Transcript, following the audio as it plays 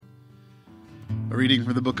A reading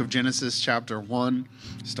from the book of Genesis, chapter 1,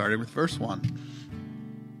 starting with verse 1.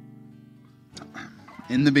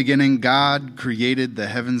 In the beginning, God created the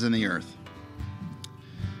heavens and the earth.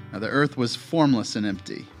 Now the earth was formless and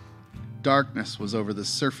empty. Darkness was over the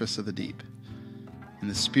surface of the deep, and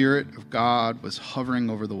the Spirit of God was hovering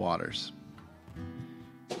over the waters.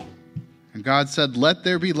 And God said, "Let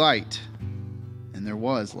there be light," and there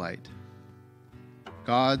was light.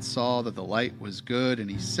 God saw that the light was good, and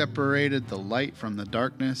he separated the light from the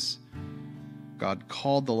darkness. God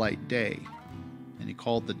called the light day, and he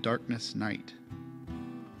called the darkness night.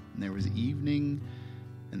 And there was evening,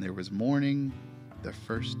 and there was morning, the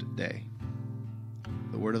first day.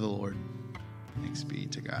 The word of the Lord. Thanks be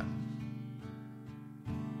to God.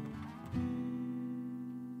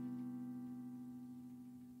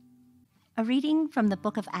 A reading from the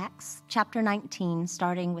book of Acts, chapter 19,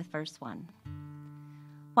 starting with verse 1.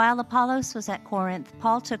 While Apollos was at Corinth,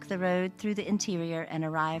 Paul took the road through the interior and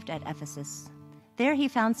arrived at Ephesus. There he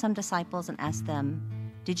found some disciples and asked them,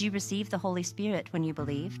 "Did you receive the Holy Spirit when you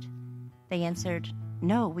believed?" They answered,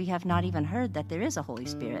 "No, we have not even heard that there is a Holy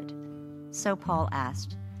Spirit." So Paul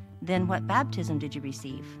asked, "Then what baptism did you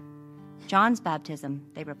receive?" "John's baptism,"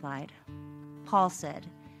 they replied. Paul said,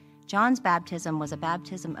 "John's baptism was a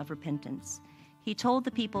baptism of repentance. He told the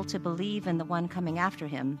people to believe in the one coming after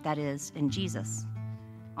him, that is, in Jesus."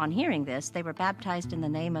 On hearing this, they were baptized in the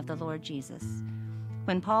name of the Lord Jesus.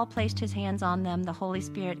 When Paul placed his hands on them, the Holy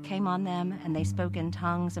Spirit came on them, and they spoke in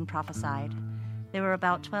tongues and prophesied. There were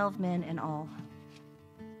about 12 men in all.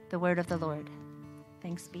 The word of the Lord.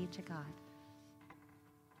 Thanks be to God.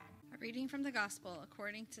 A reading from the Gospel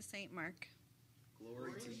according to St. Mark.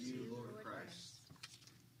 Glory to you, Lord Christ.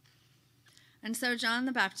 And so John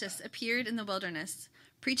the Baptist appeared in the wilderness,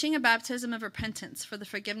 preaching a baptism of repentance for the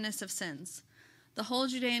forgiveness of sins. The whole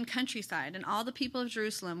Judean countryside and all the people of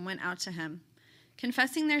Jerusalem went out to him.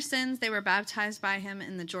 Confessing their sins, they were baptized by him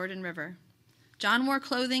in the Jordan River. John wore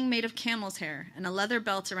clothing made of camel's hair and a leather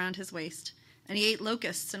belt around his waist, and he ate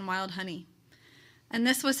locusts and wild honey. And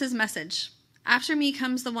this was his message: "After me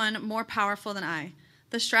comes the one more powerful than I,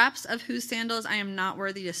 the straps of whose sandals I am not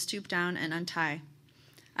worthy to stoop down and untie.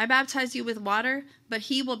 I baptize you with water, but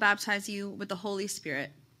he will baptize you with the Holy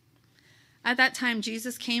Spirit." At that time,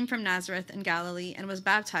 Jesus came from Nazareth in Galilee and was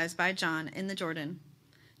baptized by John in the Jordan.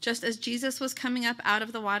 Just as Jesus was coming up out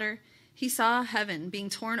of the water, he saw heaven being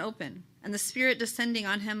torn open and the Spirit descending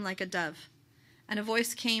on him like a dove. And a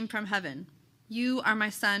voice came from heaven, "You are my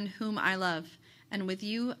Son, whom I love, and with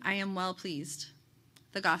you I am well pleased."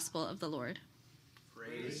 The Gospel of the Lord.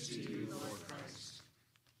 Praise to you, Lord Christ.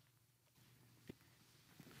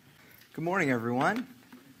 Good morning, everyone.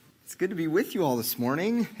 It's good to be with you all this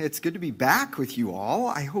morning. It's good to be back with you all.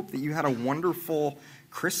 I hope that you had a wonderful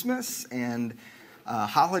Christmas and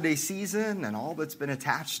holiday season and all that's been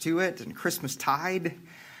attached to it and Christmastide.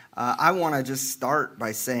 I want to just start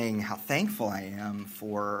by saying how thankful I am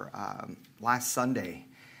for last Sunday.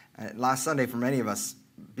 Last Sunday, for many of us,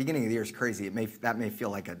 beginning of the year is crazy. That may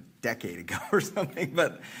feel like a decade ago or something,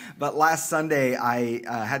 but last Sunday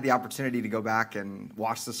I had the opportunity to go back and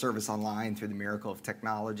watch the service online through the miracle of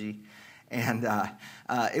technology, and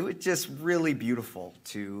it was just really beautiful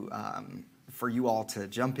to for you all to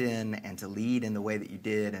jump in and to lead in the way that you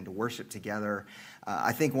did and to worship together.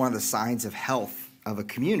 I think one of the signs of health of a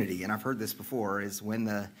community, and I've heard this before, is when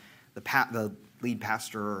the lead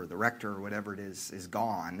pastor or the rector or whatever it is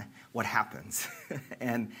gone, what happens?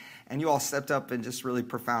 and you all stepped up in just really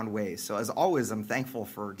profound ways. So as always, I'm thankful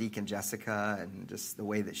for Deacon Jessica and just the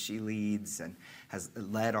way that she leads and has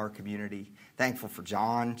led our community. Thankful for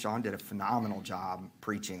John. John did a phenomenal job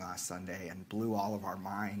preaching last Sunday and blew all of our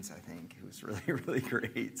minds, I think. It was really, really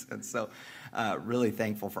great. And so really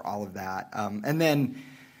thankful for all of that. And then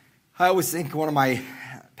I always think one of my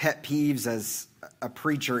pet peeves as a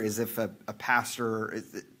preacher is if a pastor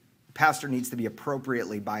needs to be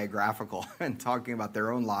appropriately biographical and talking about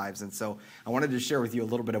their own lives. And so I wanted to share with you a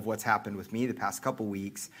little bit of what's happened with me the past couple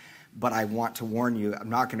weeks. But I want to warn you, I'm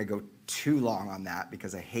not going to go too long on that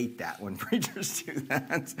because I hate that when preachers do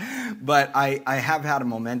that. But I have had a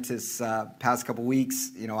momentous past couple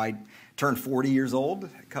weeks. You know, I turned 40 years old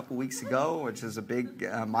a couple weeks ago, which is a big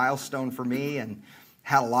milestone for me, and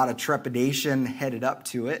had a lot of trepidation headed up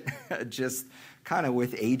to it, just kind of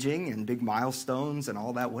with aging and big milestones and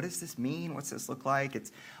all that. What does this mean? What's this look like?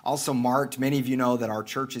 It's also marked, many of you know that our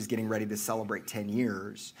church is getting ready to celebrate 10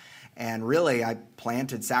 years. And really, I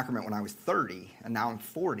planted Sacrament when I was 30, and now I'm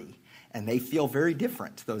 40. And they feel very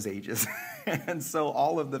different, those ages. And so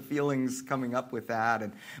all of the feelings coming up with that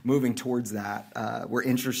and moving towards that were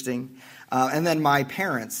interesting. And then my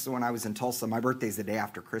parents, when I was in Tulsa, my birthday's the day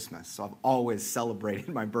after Christmas. So I've always celebrated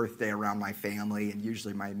my birthday around my family and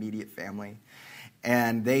usually my immediate family.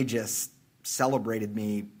 And they just celebrated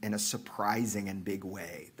me in a surprising and big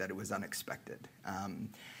way that it was unexpected.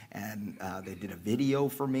 And they did a video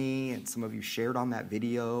for me, and some of you shared on that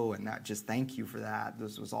video, and that just thank you for that.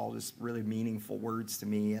 This was all just really meaningful words to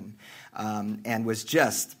me, and was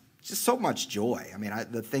just so much joy. I mean,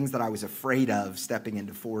 the things that I was afraid of stepping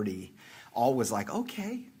into 40, all was like,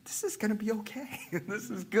 okay, this is going to be okay. This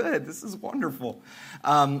is good. This is wonderful.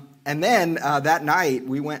 And then that night,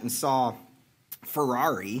 we went and saw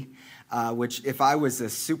Ferrari, which if I was a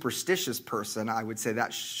superstitious person, I would say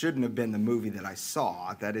that shouldn't have been the movie that I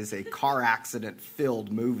saw. That is a car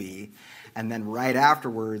accident-filled movie. And then right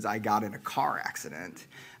afterwards, I got in a car accident,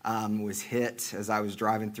 was hit as I was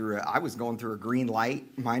driving through I was going through a green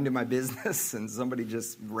light, minding my business, and somebody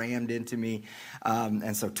just rammed into me.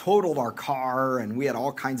 And so totaled our car, and we had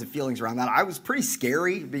all kinds of feelings around that. I was pretty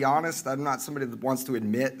scary, to be honest. I'm not somebody that wants to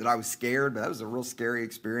admit that I was scared, but that was a real scary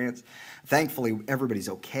experience. Thankfully, everybody's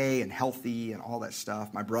okay and healthy and all that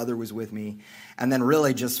stuff. My brother was with me, and then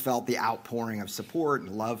really just felt the outpouring of support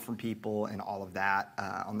and love from people and all of that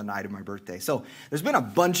on the night of my birthday. So there's been a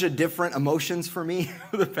bunch of different emotions for me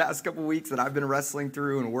the past couple weeks that I've been wrestling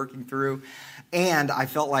through and working through, and I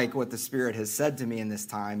felt like what the Spirit has said to me in this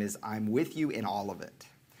time is, I'm with you in all of it,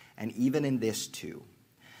 and even in this too.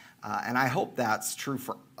 And I hope that's true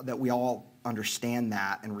that we all understand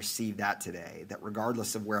that and receive that today, that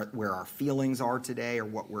regardless of where our feelings are today or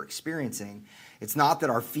what we're experiencing, it's not that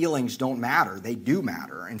our feelings don't matter. They do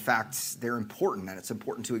matter. In fact, they're important, and it's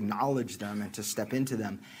important to acknowledge them and to step into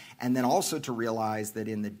them, and then also to realize that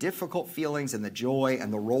in the difficult feelings and the joy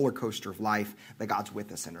and the roller coaster of life, that God's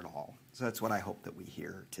with us in it all. So that's what I hope that we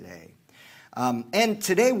hear today. And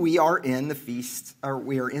today we are in the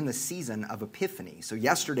season of Epiphany. So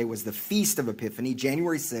yesterday was the Feast of Epiphany,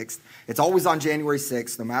 January 6th. It's always on January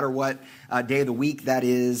 6th, no matter what day of the week that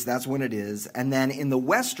is, that's when it is. And then in the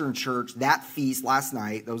Western Church, that feast last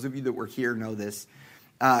night, those of you that were here know this,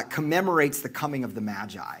 commemorates the coming of the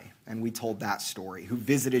Magi. And we told that story, who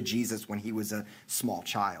visited Jesus when he was a small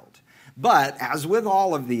child. But as with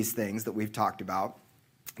all of these things that we've talked about,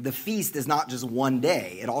 the feast is not just one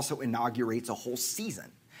day. It also inaugurates a whole season.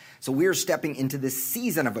 So we're stepping into this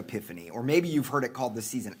season of Epiphany, or maybe you've heard it called the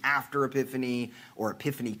season after Epiphany or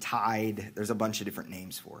Epiphany Tide. There's a bunch of different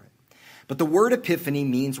names for it. But the word Epiphany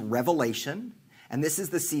means revelation, and this is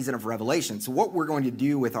the season of revelation. So what we're going to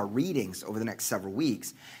do with our readings over the next several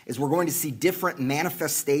weeks is we're going to see different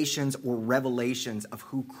manifestations or revelations of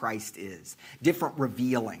who Christ is, different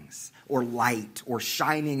revealings or light or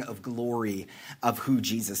shining of glory of who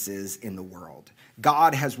Jesus is in the world.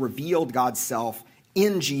 God has revealed God's self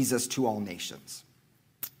in Jesus to all nations.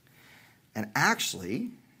 And actually,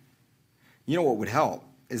 you know what would help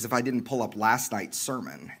is if I didn't pull up last night's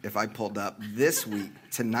sermon, if I pulled up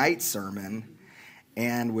tonight's sermon,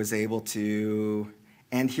 and was able to,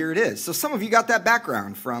 and here it is. So some of you got that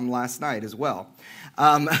background from last night as well.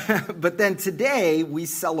 But then today we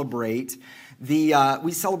celebrate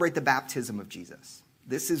the baptism of Jesus.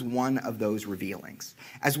 This is one of those revealings.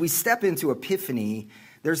 As we step into Epiphany,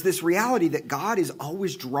 there's this reality that God is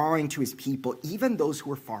always drawing to his people, even those who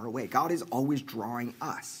are far away. God is always drawing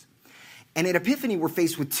us. And in Epiphany, we're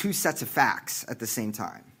faced with two sets of facts at the same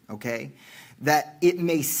time, okay? That it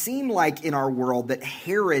may seem like in our world that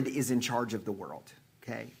Herod is in charge of the world,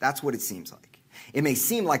 okay? That's what it seems like. It may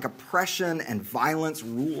seem like oppression and violence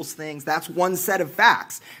rules things. That's one set of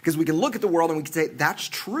facts, because we can look at the world and we can say, that's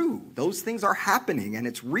true. Those things are happening and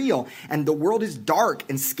it's real, and the world is dark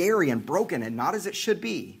and scary and broken and not as it should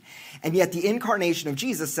be. And yet the incarnation of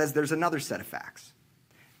Jesus says there's another set of facts.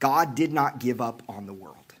 God did not give up on the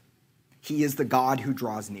world. He is the God who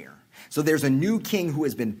draws near. So there's a new king who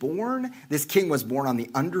has been born. This king was born on the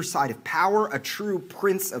underside of power, a true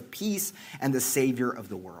prince of peace and the savior of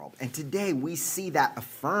the world. And today we see that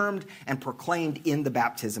affirmed and proclaimed in the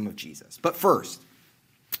baptism of Jesus. But first,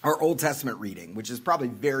 our Old Testament reading, which is probably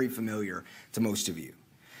very familiar to most of you,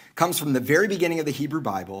 comes from the very beginning of the Hebrew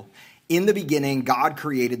Bible. In the beginning, God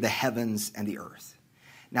created the heavens and the earth.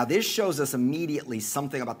 Now this shows us immediately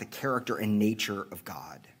something about the character and nature of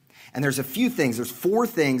God. And there's four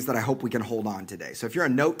things that I hope we can hold on today. So if you're a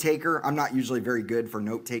note taker, I'm not usually very good for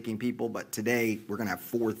note-taking people, but today we're going to have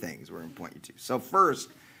four things we're going to point you to. So first,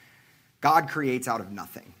 God creates out of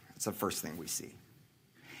nothing. That's the first thing we see.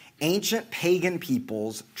 Ancient pagan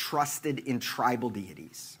peoples trusted in tribal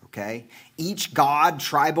deities, okay? Each god,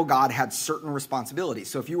 tribal god, had certain responsibilities.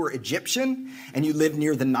 So if you were Egyptian and you lived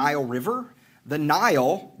near the Nile River, the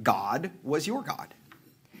Nile god was your god.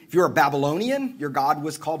 If you were a Babylonian, your god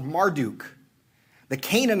was called Marduk. The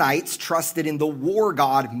Canaanites trusted in the war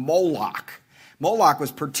god Moloch. Moloch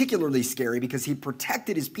was particularly scary because he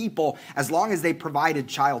protected his people as long as they provided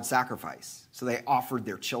child sacrifice. So they offered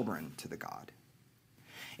their children to the god.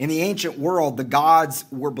 In the ancient world, the gods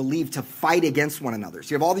were believed to fight against one another. So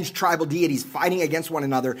you have all these tribal deities fighting against one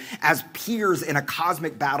another as peers in a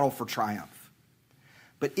cosmic battle for triumph.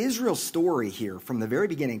 But Israel's story here from the very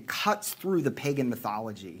beginning cuts through the pagan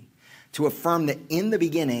mythology to affirm that in the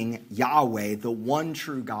beginning, Yahweh, the one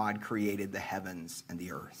true God, created the heavens and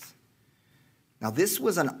the earth. Now, this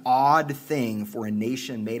was an odd thing for a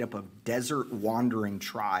nation made up of desert wandering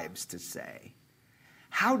tribes to say.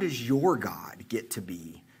 How does your God get to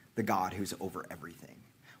be the God who's over everything?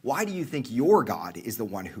 Why do you think your God is the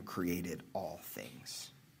one who created all things?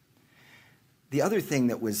 The other thing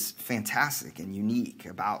that was fantastic and unique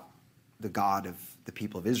about the God of the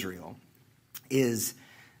people of Israel is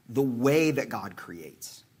the way that God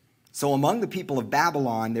creates. So among the people of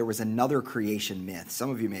Babylon, there was another creation myth. Some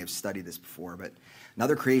of you may have studied this before, but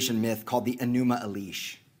another creation myth called the Enuma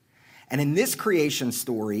Elish. And in this creation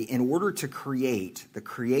story, in order to create, the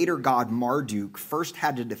creator god Marduk first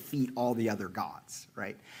had to defeat all the other gods,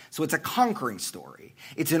 right? So it's a conquering story.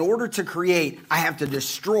 It's in order to create, I have to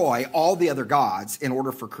destroy all the other gods in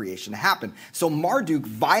order for creation to happen. So Marduk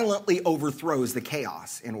violently overthrows the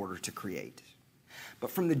chaos in order to create.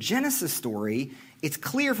 But from the Genesis story, it's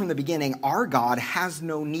clear from the beginning, our God has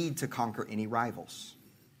no need to conquer any rivals.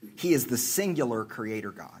 He is the singular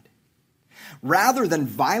creator God. Rather than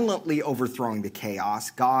violently overthrowing the chaos,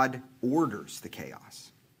 God orders the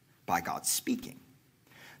chaos by God speaking.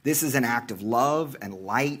 This is an act of love and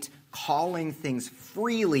light, calling things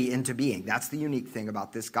freely into being. That's the unique thing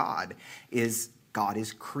about this God is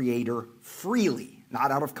creator freely, not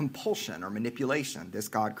out of compulsion or manipulation. This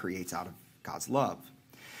God creates out of God's love.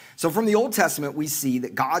 So from the Old Testament, we see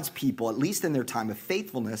that God's people, at least in their time of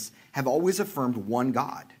faithfulness, have always affirmed one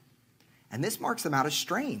God. And this marks them out as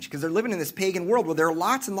strange because they're living in this pagan world where there are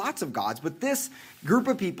lots and lots of gods. But this group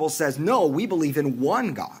of people says, no, we believe in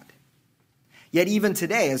one God. Yet even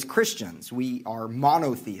today as Christians, we are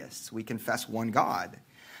monotheists. We confess one God.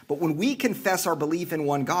 But when we confess our belief in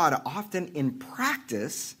one God, often in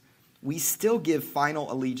practice, we still give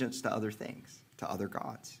final allegiance to other things, to other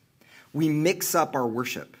gods. We mix up our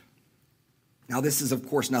worship. Now, this is, of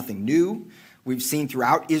course, nothing new. We've seen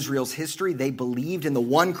throughout Israel's history, they believed in the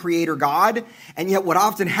one creator God. And yet what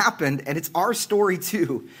often happened, and it's our story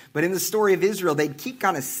too, but in the story of Israel, they'd keep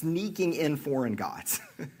kind of sneaking in foreign gods.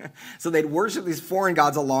 So they'd worship these foreign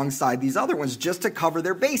gods alongside these other ones just to cover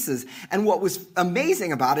their bases. And what was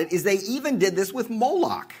amazing about it is they even did this with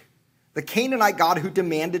Moloch, the Canaanite god who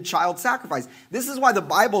demanded child sacrifice. This is why the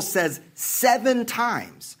Bible says 7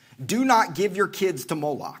 times, do not give your kids to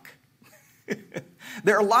Moloch.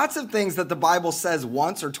 There are lots of things that the Bible says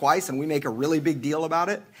once or twice, and we make a really big deal about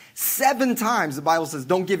it. 7 times the Bible says,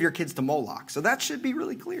 don't give your kids to Moloch. So that should be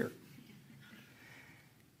really clear.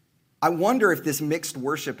 I wonder if this mixed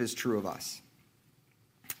worship is true of us.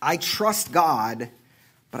 I trust God,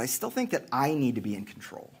 but I still think that I need to be in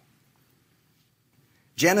control.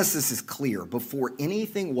 Genesis is clear. Before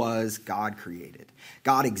anything was, God created.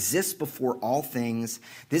 God exists before all things.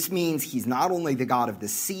 This means he's not only the God of the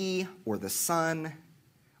sea or the sun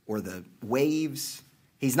or the waves.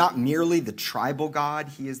 He's not merely the tribal God.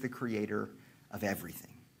 He is the creator of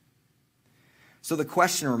everything. So the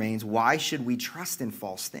question remains, why should we trust in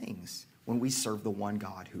false things when we serve the one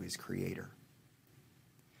God who is creator?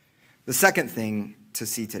 The second thing to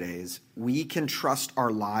see today is we can trust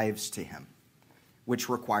our lives to him, which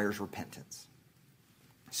requires repentance.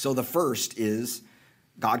 So the first is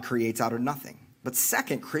God creates out of nothing. But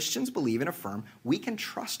second, Christians believe and affirm we can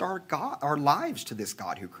trust our lives to this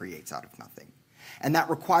God who creates out of nothing. And that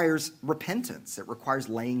requires repentance. It requires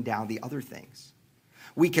laying down the other things.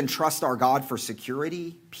 We can trust our God for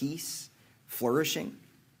security, peace, flourishing.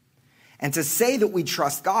 And to say that we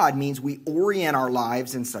trust God means we orient our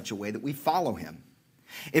lives in such a way that we follow him.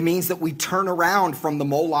 It means that we turn around from the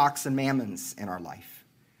Molochs and Mammons in our life,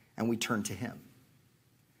 and we turn to him.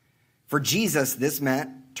 For Jesus, this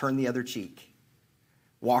meant turn the other cheek,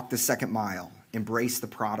 walk the second mile, embrace the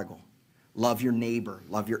prodigal, love your neighbor,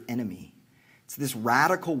 love your enemy. It's this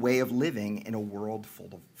radical way of living in a world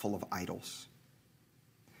full of idols.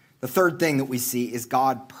 The third thing that we see is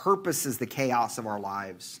God purposes the chaos of our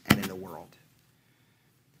lives and in the world.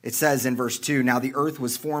 It says in verse 2, now the earth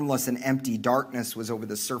was formless and empty, darkness was over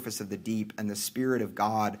the surface of the deep, and the Spirit of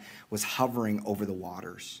God was hovering over the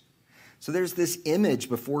waters. So there's this image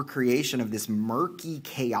before creation of this murky,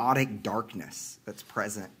 chaotic darkness that's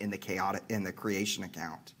present in the creation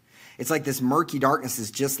account. It's like this murky darkness is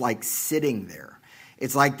just like sitting there.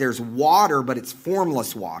 It's like there's water, but it's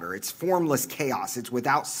formless water. It's formless chaos. It's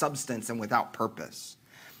without substance and without purpose.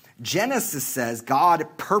 Genesis says God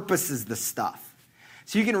purposes the stuff.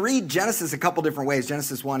 So you can read Genesis a couple different ways.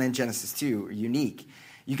 Genesis 1 and Genesis 2 are unique.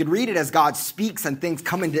 You can read it as God speaks and things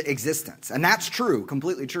come into existence. And that's true,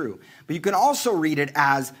 completely true. But you can also read it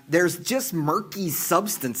as there's just murky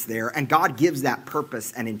substance there, and God gives that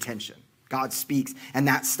purpose and intention. God speaks, and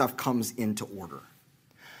that stuff comes into order.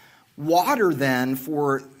 Water, then,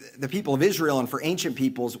 for the people of Israel and for ancient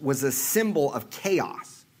peoples, was a symbol of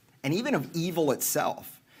chaos and even of evil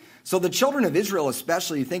itself. So the children of Israel,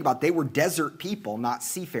 especially, you think about, they were desert people, not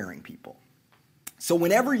seafaring people. So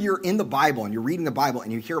whenever you're in the Bible and you're reading the Bible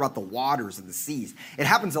and you hear about the waters of the seas, it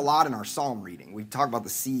happens a lot in our psalm reading. We talk about the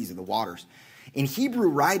seas or the waters. In Hebrew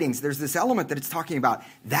writings, there's this element that it's talking about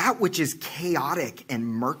that which is chaotic and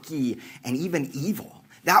murky and even evil,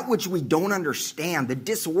 that which we don't understand, the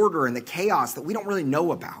disorder and the chaos that we don't really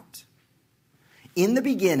know about. In the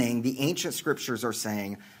beginning, the ancient scriptures are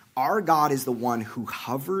saying, our God is the one who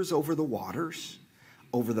hovers over the waters,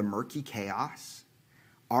 over the murky chaos.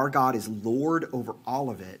 Our God is Lord over all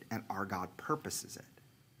of it, and our God purposes it.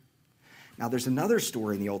 Now, there's another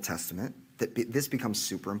story in the Old Testament that this becomes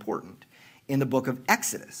super important. In the book of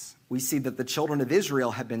Exodus, we see that the children of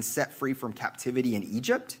Israel have been set free from captivity in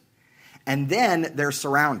Egypt, and then they're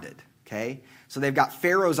surrounded, okay? So they've got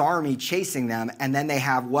Pharaoh's army chasing them, and then they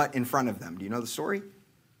have what in front of them? Do you know the story?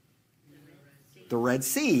 The Red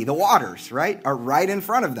Sea, the waters, right, are right in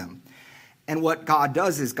front of them. And what God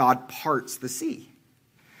does is God parts the sea.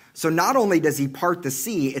 So not only does he part the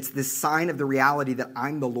sea, it's this sign of the reality that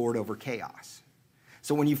I'm the Lord over chaos.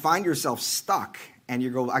 So when you find yourself stuck and you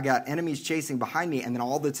go, I got enemies chasing behind me, and then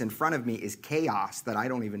all that's in front of me is chaos that I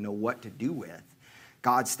don't even know what to do with,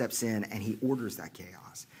 God steps in and he orders that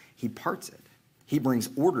chaos. He parts it. He brings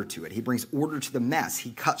order to it. He brings order to the mess.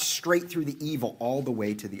 He cuts straight through the evil all the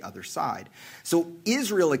way to the other side. So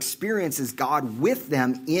Israel experiences God with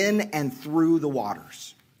them in and through the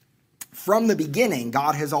waters. From the beginning,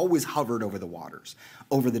 God has always hovered over the waters,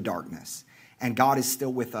 over the darkness. And God is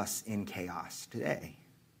still with us in chaos today.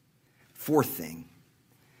 Fourth thing,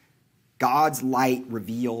 God's light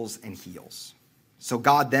reveals and heals. So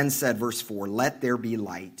God then said, verse 4, let there be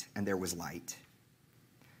light, and there was light.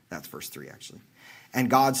 That's verse 3, actually. And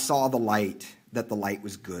God saw the light, that the light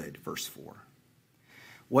was good, verse 4.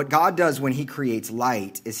 What God does when he creates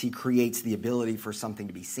light is he creates the ability for something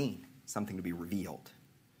to be seen, something to be revealed.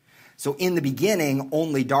 So in the beginning,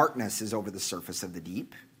 only darkness is over the surface of the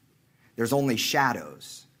deep. There's only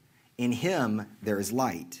shadows. In him, there is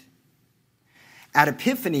light. At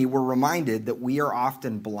Epiphany, we're reminded that we are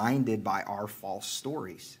often blinded by our false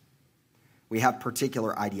stories. We have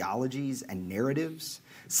particular ideologies and narratives.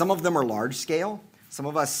 Some of them are large scale. Some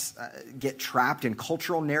of us get trapped in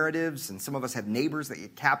cultural narratives, and some of us have neighbors that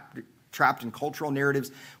get trapped in cultural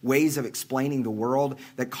narratives, ways of explaining the world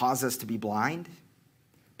that cause us to be blind.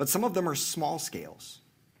 But some of them are small scales,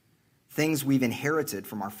 things we've inherited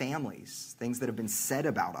from our families, things that have been said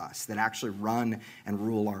about us that actually run and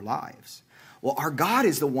rule our lives. Well, our God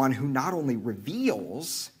is the one who not only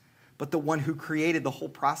reveals, but the one who created the whole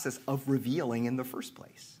process of revealing in the first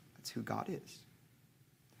place. That's who God is.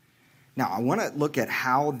 Now, I want to look at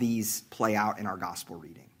how these play out in our gospel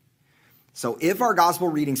reading. So if our gospel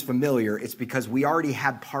reading's familiar, it's because we already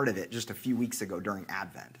had part of it just a few weeks ago during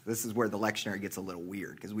Advent. This is where the lectionary gets a little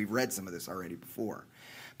weird because we've read some of this already before.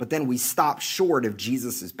 But then we stop short of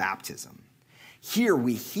Jesus' baptism. Here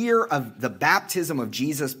we hear of the baptism of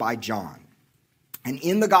Jesus by John. And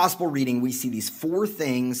in the gospel reading, we see these four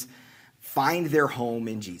things find their home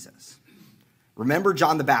in Jesus. Remember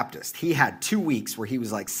John the Baptist. He had 2 weeks where he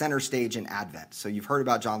was like center stage in Advent. So you've heard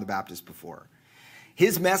about John the Baptist before.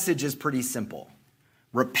 His message is pretty simple.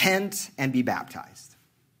 Repent and be baptized.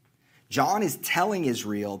 John is telling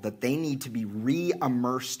Israel that they need to be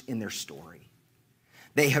re-immersed in their story.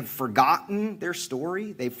 They have forgotten their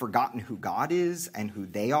story. They've forgotten who God is and who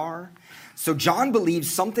they are. So John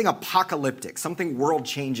believes something apocalyptic, something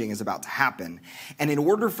world-changing is about to happen. And in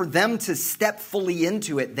order for them to step fully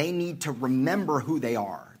into it, they need to remember who they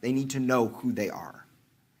are. They need to know who they are.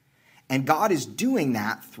 And God is doing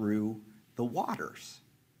that through the waters.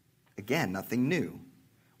 Again, nothing new.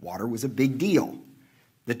 Water was a big deal.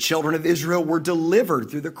 The children of Israel were delivered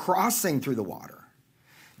through the crossing through the water.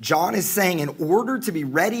 John is saying, in order to be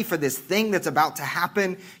ready for this thing that's about to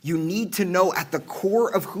happen, you need to know at the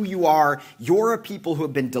core of who you are, you're a people who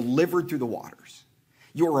have been delivered through the waters.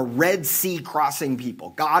 You're a Red Sea crossing people.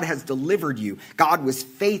 God has delivered you. God was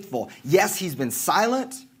faithful. Yes, he's been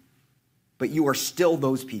silent, but you are still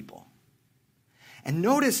those people. And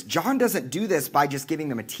notice, John doesn't do this by just giving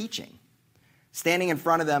them a teaching, standing in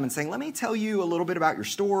front of them and saying, let me tell you a little bit about your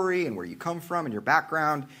story and where you come from and your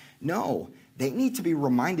background. No, they need to be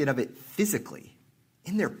reminded of it physically,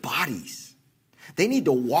 in their bodies. They need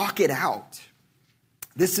to walk it out.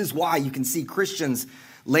 This is why you can see Christians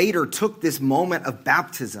later took this moment of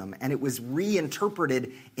baptism and it was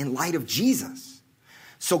reinterpreted in light of Jesus.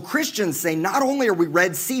 So Christians say, not only are we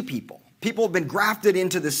Red Sea people, people have been grafted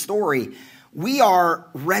into this story, we are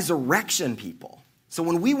resurrection people. So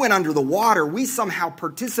when we went under the water, we somehow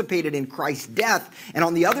participated in Christ's death. And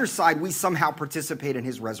on the other side, we somehow participate in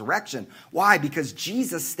his resurrection. Why? Because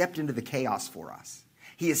Jesus stepped into the chaos for us.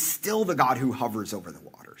 He is still the God who hovers over the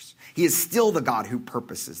waters. He is still the God who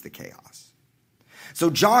purposes the chaos. So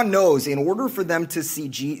John knows in order for them to see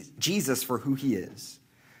Jesus for who he is,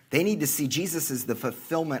 they need to see Jesus as the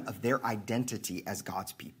fulfillment of their identity as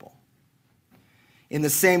God's people. In the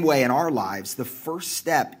same way, in our lives, the first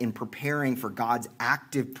step in preparing for God's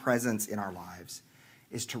active presence in our lives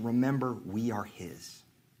is to remember we are his.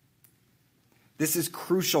 This is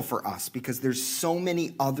crucial for us because there's so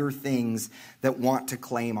many other things that want to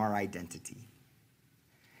claim our identity.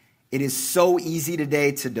 It is so easy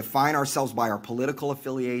today to define ourselves by our political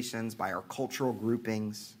affiliations, by our cultural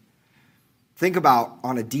groupings. Think about,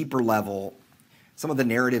 on a deeper level, some of the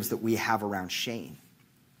narratives that we have around shame.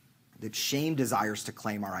 That shame desires to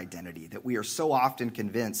claim our identity, that we are so often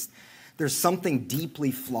convinced there's something deeply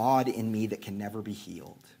flawed in me that can never be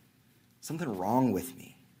healed, something wrong with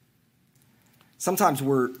me. Sometimes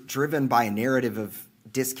we're driven by a narrative of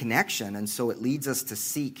disconnection, and so it leads us to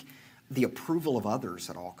seek the approval of others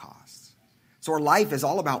at all costs. So our life is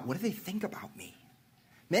all about, what do they think about me?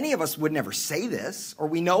 Many of us would never say this, or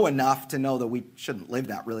we know enough to know that we shouldn't live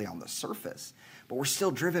that really on the surface. But we're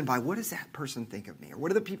still driven by, what does that person think of me? Or what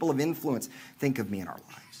do the people of influence think of me in our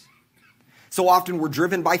lives? So often we're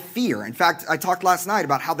driven by fear. In fact, I talked last night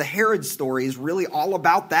about how the Herod story is really all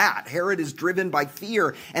about that. Herod is driven by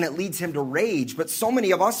fear, and it leads him to rage. But so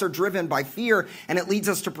many of us are driven by fear, and it leads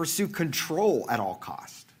us to pursue control at all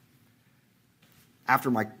cost.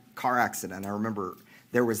 After my car accident, I remember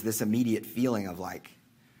there was this immediate feeling of like,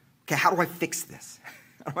 okay, how do I fix this?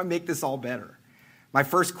 How do I make this all better? My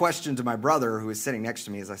first question to my brother, who was sitting next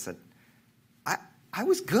to me, is I said, I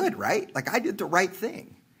was good, right? Like, I did the right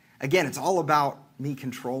thing. Again, it's all about me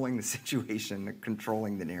controlling the situation,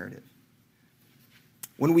 controlling the narrative.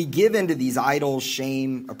 When we give into these idols,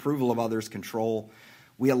 shame, approval of others, control,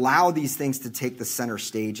 we allow these things to take the center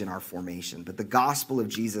stage in our formation. But the gospel of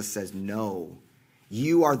Jesus says, no,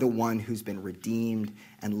 you are the one who's been redeemed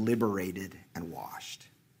and liberated and washed.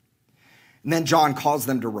 And then John calls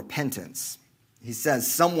them to repentance. He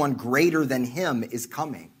says, someone greater than him is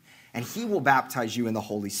coming, and he will baptize you in the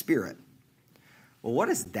Holy Spirit. Well, what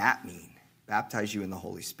does that mean, baptize you in the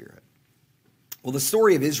Holy Spirit? Well, the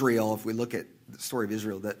story of Israel, if we look at the story of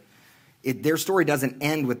Israel, their story doesn't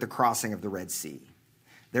end with the crossing of the Red Sea.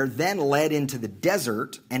 They're then led into the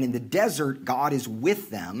desert, and in the desert, God is with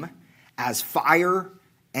them as fire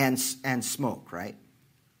and smoke, right?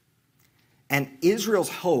 And Israel's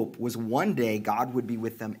hope was one day God would be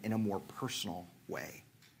with them in a more personal way.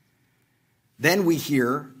 Then we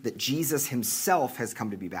hear that Jesus himself has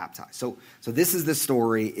come to be baptized. So this is the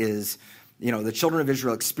story is, the children of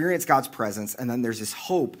Israel experience God's presence, and then there's this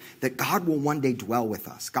hope that God will one day dwell with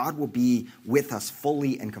us. God will be with us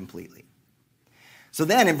fully and completely. So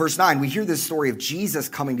then in verse 9, we hear this story of Jesus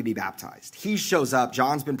coming to be baptized. He shows up.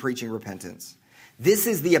 John's been preaching repentance. This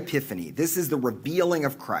is the epiphany. This is the revealing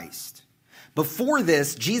of Christ. Before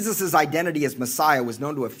this, Jesus' identity as Messiah was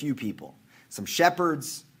known to a few people. Some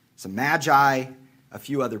shepherds, some magi, a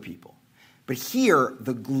few other people. But here,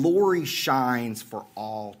 the glory shines for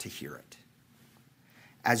all to hear it.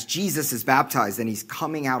 As Jesus is baptized and he's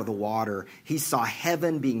coming out of the water, he saw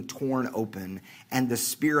heaven being torn open and the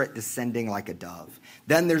Spirit descending like a dove.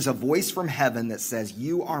 Then there's a voice from heaven that says,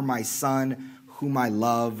 "You are my Son, whom I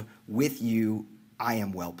love. With you I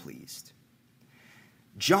am well pleased."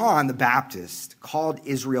 John the Baptist called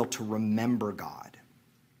Israel to remember God.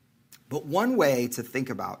 But one way to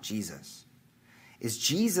think about Jesus is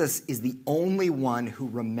the only one who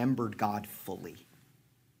remembered God fully.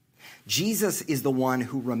 Jesus is the one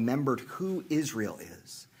who remembered who Israel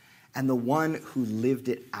is and the one who lived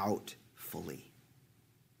it out fully.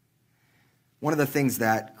 One of the things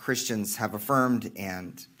that Christians have affirmed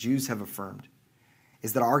and Jews have affirmed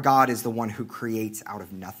is that our God is the one who creates out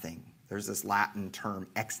of nothing. There's this Latin term,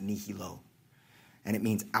 ex nihilo, and it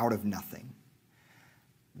means out of nothing.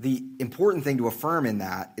 The important thing to affirm in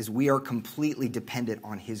that is we are completely dependent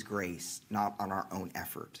on his grace, not on our own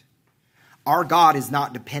effort. Our God is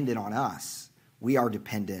not dependent on us. We are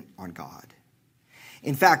dependent on God.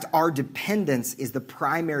 In fact, our dependence is the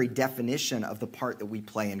primary definition of the part that we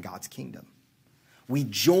play in God's kingdom. We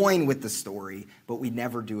join with the story, but we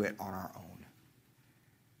never do it on our own.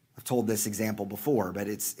 I've told this example before, but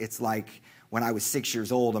it's like when I was 6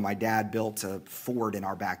 years old and my dad built a fort in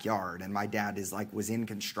our backyard, and my dad was in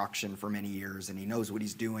construction for many years and he knows what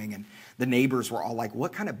he's doing, and the neighbors were all like,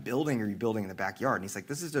 "What kind of building are you building in the backyard?" And he's like,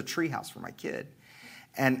 "This is a treehouse for my kid."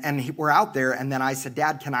 We're out there, and then I said,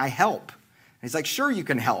 "Dad, can I help?" And he's like, "Sure, you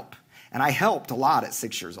can help." And I helped a lot at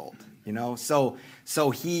 6 years old,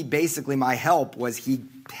 So he basically, my help was he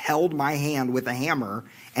held my hand with a hammer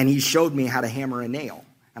and he showed me how to hammer a nail.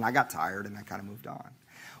 And I got tired and I kind of moved on.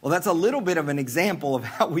 Well, that's a little bit of an example of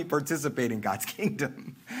how we participate in God's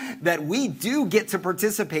kingdom. That we do get to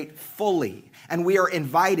participate fully, and we are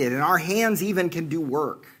invited, and our hands even can do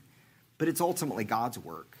work. But it's ultimately God's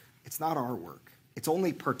work. It's not our work. It's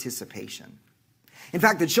only participation. In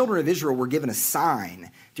fact, the children of Israel were given a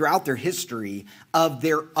sign throughout their history of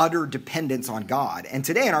their utter dependence on God. And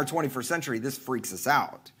today in our 21st century, this freaks us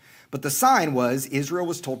out. But the sign was Israel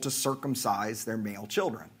was told to circumcise their male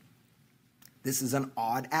children. This is an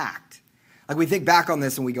odd act. Like, we think back on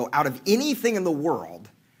this and we go, out of anything in the world,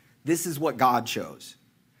 this is what God chose.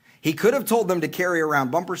 He could have told them to carry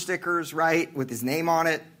around bumper stickers, right, with his name on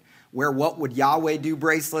it, wear "What Would Yahweh Do"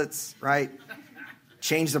 bracelets, right?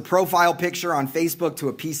 Change the profile picture on Facebook to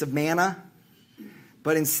a piece of manna.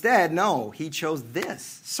 But instead, no, he chose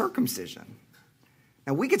this, circumcision.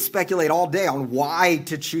 Now, we could speculate all day on why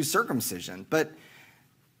to choose circumcision, but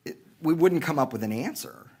we wouldn't come up with an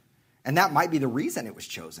answer. And that might be the reason it was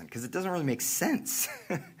chosen, because it doesn't really make sense.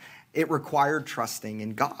 It required trusting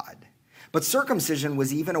in God. But circumcision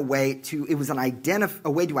was even a way to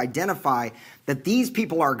identify that these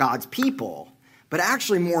people are God's people. But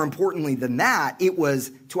actually, more importantly than that, it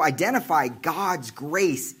was to identify God's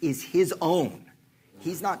grace is his own.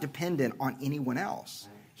 He's not dependent on anyone else.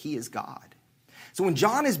 He is God. So when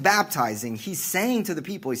John is baptizing, he's saying to the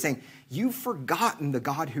people, he's saying, you've forgotten the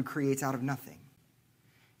God who creates out of nothing.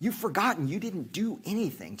 You've forgotten you didn't do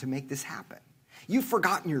anything to make this happen. You've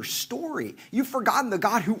forgotten your story. You've forgotten the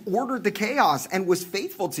God who ordered the chaos and was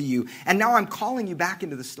faithful to you. And now I'm calling you back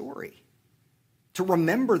into the story to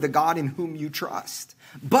remember the God in whom you trust.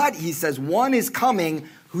 But he says, one is coming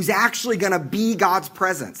who's actually going to be God's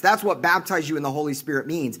presence. That's what baptize you in the Holy Spirit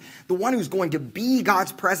means. The one who's going to be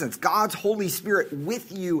God's presence, God's Holy Spirit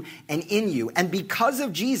with you and in you. And because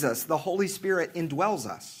of Jesus, the Holy Spirit indwells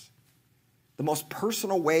us. The most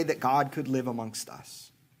personal way that God could live amongst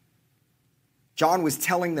us. John was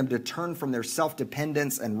telling them to turn from their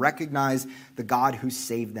self-dependence and recognize the God who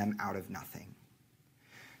saved them out of nothing.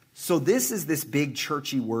 So this is this big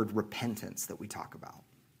churchy word, repentance, that we talk about.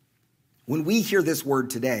 When we hear this word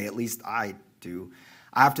today, at least I do,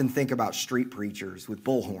 I often think about street preachers with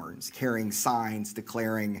bullhorns carrying signs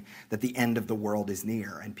declaring that the end of the world is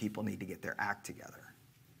near and people need to get their act together.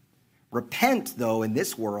 Repent, though, in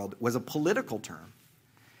this world was a political term.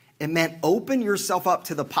 It meant open yourself up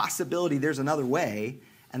to the possibility there's another way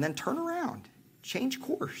and then turn around, change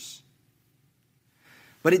course.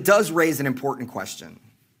 But it does raise an important question.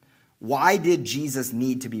 Why did Jesus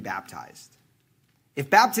need to be baptized? If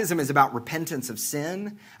baptism is about repentance of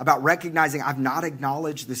sin, about recognizing I've not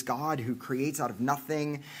acknowledged this God who creates out of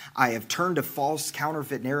nothing, I have turned to false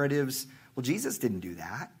counterfeit narratives, well, Jesus didn't do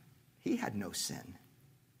that. He had no sin.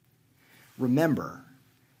 Remember,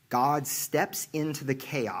 God steps into the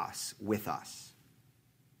chaos with us.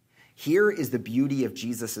 Here is the beauty of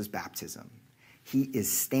Jesus' baptism. He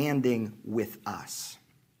is standing with us.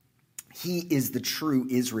 He is the true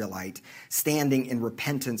Israelite, standing in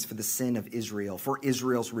repentance for the sin of Israel, for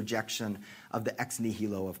Israel's rejection of the ex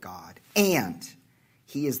nihilo of God. And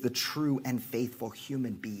he is the true and faithful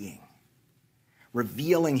human being,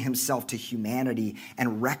 revealing himself to humanity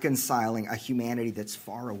and reconciling a humanity that's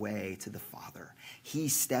far away to the Father. He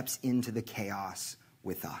steps into the chaos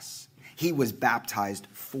with us. He was baptized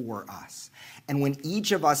for us. And when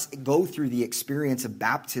each of us go through the experience of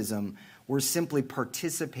baptism, we're simply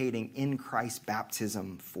participating in Christ's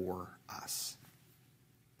baptism for us.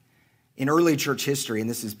 In early church history, and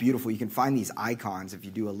this is beautiful, you can find these icons if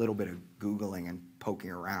you do a little bit of Googling and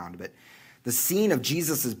poking around, but the scene of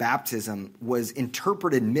Jesus' baptism was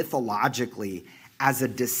interpreted mythologically as a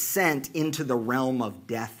descent into the realm of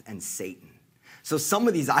death and Satan. So some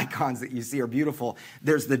of these icons that you see are beautiful.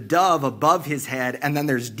 There's the dove above his head, and then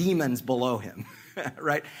there's demons below him,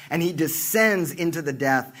 right? And he descends into the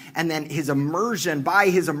death, and then by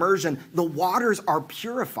his immersion, the waters are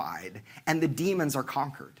purified, and the demons are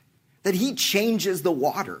conquered. That he changes the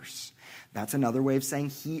waters. That's another way of saying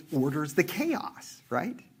he orders the chaos,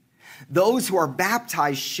 right? Those who are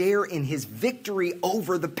baptized share in his victory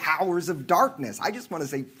over the powers of darkness. I just want to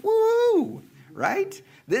say, woo, right?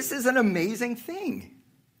 This is an amazing thing.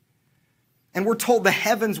 And we're told the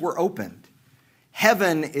heavens were opened.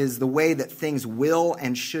 Heaven is the way that things will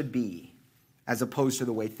and should be, as opposed to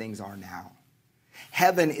the way things are now.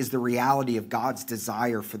 Heaven is the reality of God's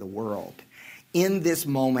desire for the world. In this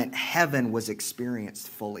moment, heaven was experienced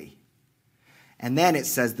fully. And then it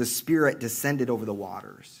says the Spirit descended over the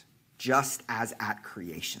waters, just as at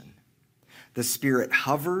creation. The Spirit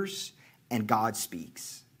hovers and God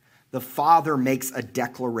speaks. The Father makes a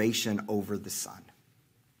declaration over the Son.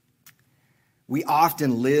 We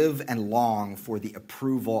often live and long for the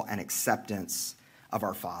approval and acceptance of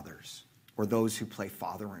our fathers or those who play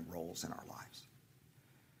fathering roles in our lives.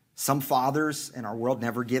 Some fathers in our world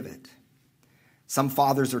never give it. Some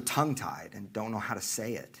fathers are tongue-tied and don't know how to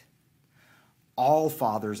say it. All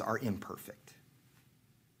fathers are imperfect.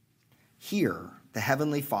 Here, the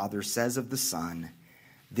Heavenly Father says of the Son,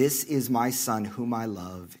 "This is my Son whom I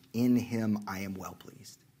love. In him I am well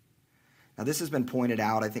pleased." Now, this has been pointed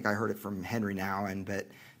out. I think I heard it from Henry Nouwen, but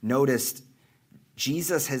noticed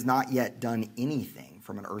Jesus has not yet done anything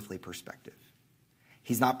from an earthly perspective.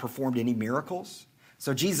 He's not performed any miracles.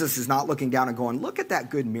 So Jesus is not looking down and going, "Look at that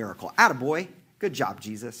good miracle. Attaboy. Good job,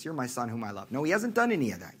 Jesus. You're my Son whom I love." No, he hasn't done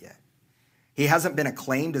any of that yet. He hasn't been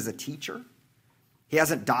acclaimed as a teacher. He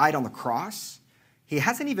hasn't died on the cross. He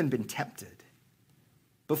hasn't even been tempted.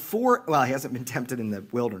 He hasn't been tempted in the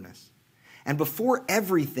wilderness. And before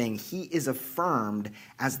everything, he is affirmed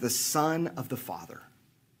as the Son of the Father.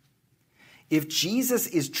 If Jesus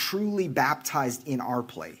is truly baptized in our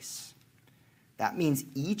place, that means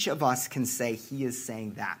each of us can say he is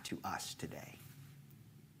saying that to us today.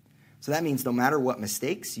 So that means no matter what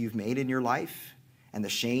mistakes you've made in your life and the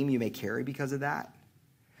shame you may carry because of that,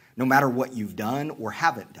 no matter what you've done or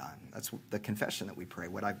haven't done, that's the confession that we pray,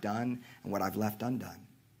 what I've done and what I've left undone.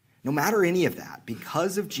 No matter any of that,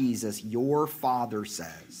 because of Jesus, your Father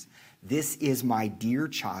says, "This is my dear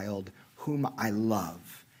child whom I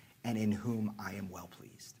love and in whom I am well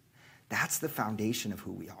pleased." That's the foundation of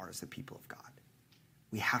who we are as the people of God.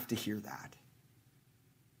 We have to hear that.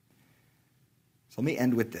 So let me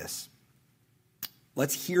end with this.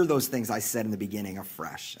 Let's hear those things I said in the beginning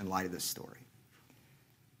afresh in light of this story.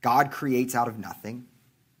 God creates out of nothing.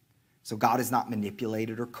 So God is not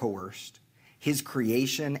manipulated or coerced. His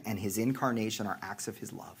creation and his incarnation are acts of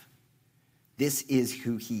his love. This is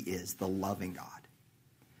who he is, the loving God.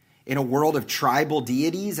 In a world of tribal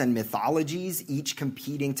deities and mythologies, each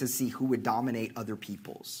competing to see who would dominate other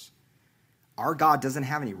peoples, our God doesn't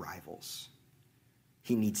have any rivals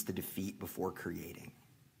he needs to defeat before creating.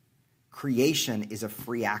 Creation is a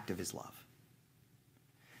free act of his love.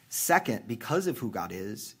 Second, because of who God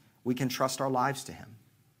is, we can trust our lives to him,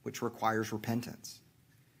 which requires repentance.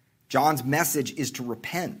 John's message is to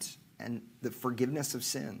repent and the forgiveness of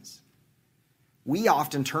sins. We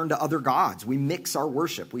often turn to other gods. We mix our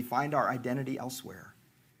worship. We find our identity elsewhere.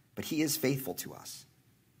 But he is faithful to us.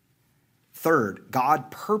 Third,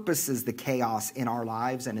 God purposes the chaos in our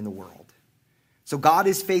lives and in the world. So God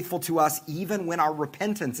is faithful to us even when our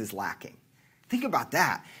repentance is lacking. Think about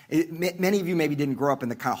that. Many of you maybe didn't grow up in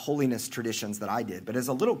the kind of holiness traditions that I did. But as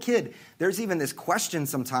a little kid, there's even this question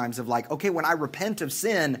sometimes of like, okay, when I repent of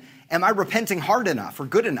sin, am I repenting hard enough or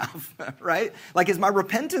good enough, right? Like, is my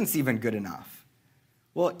repentance even good enough?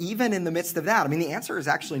 Well, even in the midst of that, the answer is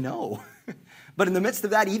actually no. But in the midst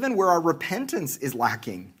of that, even where our repentance is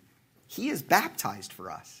lacking, he is baptized for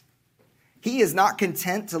us. He is not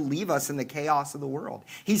content to leave us in the chaos of the world.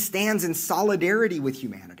 He stands in solidarity with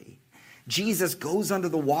humanity. Jesus goes under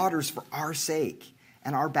the waters for our sake,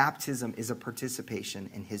 and our baptism is a participation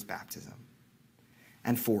in his baptism.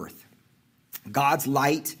 And fourth, God's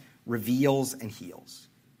light reveals and heals.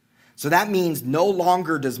 So that means no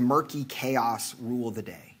longer does murky chaos rule the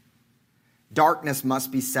day. Darkness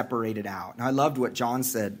must be separated out. And I loved what John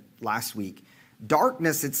said last week.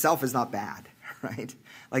 Darkness itself is not bad, right?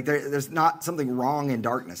 Like there's not something wrong in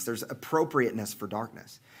darkness. There's appropriateness for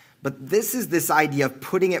darkness. But this is this idea of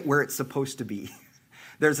putting it where it's supposed to be.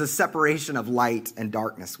 There's a separation of light and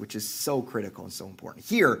darkness, which is so critical and so important.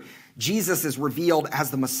 Here, Jesus is revealed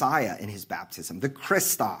as the Messiah in his baptism, the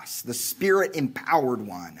Christos, the Spirit-empowered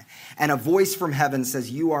one. And a voice from heaven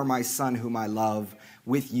says, "You are my Son whom I love.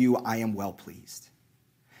 With you I am well pleased."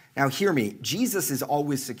 Now hear me, Jesus is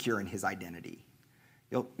always secure in his identity.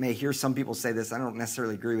 You may hear some people say this, I don't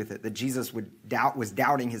necessarily agree with it, that Jesus was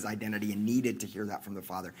doubting his identity and needed to hear that from the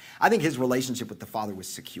Father. I think his relationship with the Father was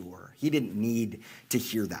secure. He didn't need to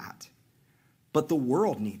hear that. But the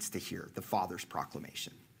world needs to hear the Father's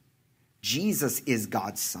proclamation. Jesus is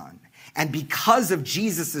God's Son. And because of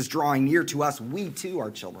Jesus' drawing near to us, we too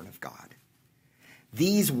are children of God.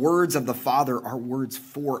 These words of the Father are words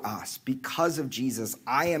for us. Because of Jesus,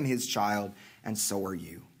 I am his child, and so are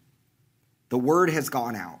you. The word has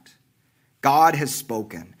gone out. God has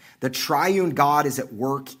spoken. The triune God is at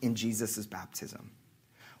work in Jesus' baptism.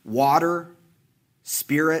 Water,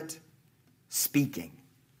 Spirit, speaking.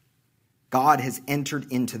 God has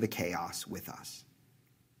entered into the chaos with us.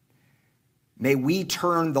 May we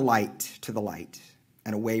turn the light to the light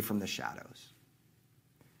and away from the shadows.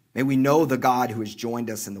 May we know the God who has joined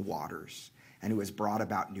us in the waters and who has brought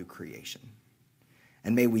about new creation.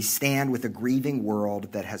 And may we stand with a grieving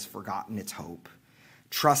world that has forgotten its hope,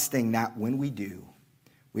 trusting that when we do,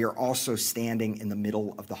 we are also standing in the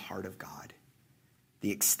middle of the heart of God,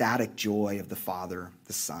 the ecstatic joy of the Father,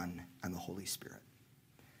 the Son, and the Holy Spirit.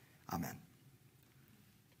 Amen.